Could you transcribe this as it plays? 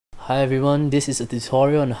Hi everyone, this is a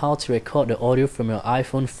tutorial on how to record the audio from your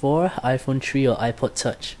iPhone 4, iPhone 3 or iPod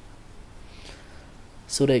Touch.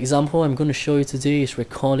 So the example I'm going to show you today is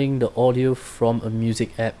recording the audio from a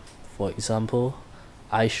music app. For example,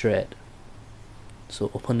 iShred. So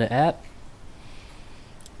open the app,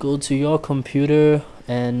 go to your computer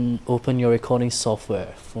and open your recording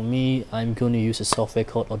software. For me, I'm going to use a software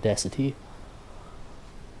called Audacity.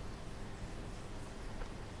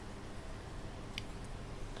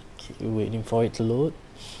 Waiting for it to load.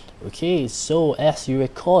 Okay, so as you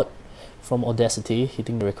record from Audacity,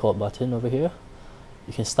 hitting the record button over here,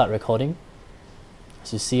 you can start recording.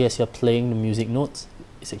 As you see, as you're playing the music notes,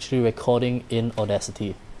 it's actually recording in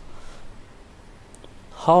Audacity.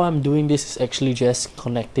 How I'm doing this is actually just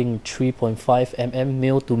connecting 3.5mm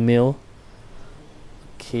male-to-male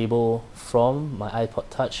cable from my iPod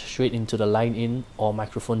Touch straight into the line in or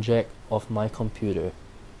microphone jack of my computer.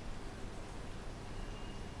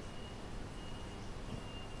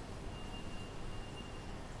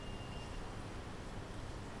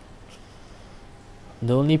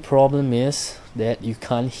 The only problem is that you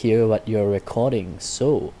can't hear what you're recording,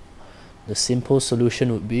 so the simple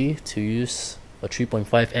solution would be to use a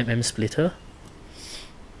 3.5mm splitter.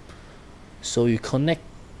 So you connect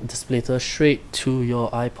the splitter straight to your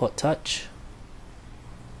iPod Touch.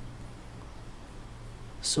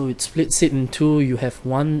 So it splits it in two. You have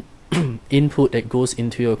one input that goes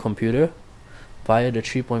into your computer via the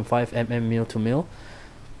 3.5mm male-to-male,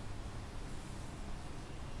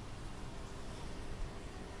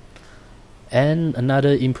 and another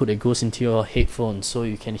input that goes into your headphones so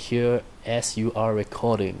you can hear as you are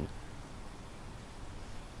recording.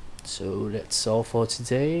 So that's all for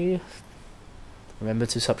today. Remember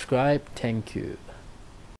to subscribe. Thank you.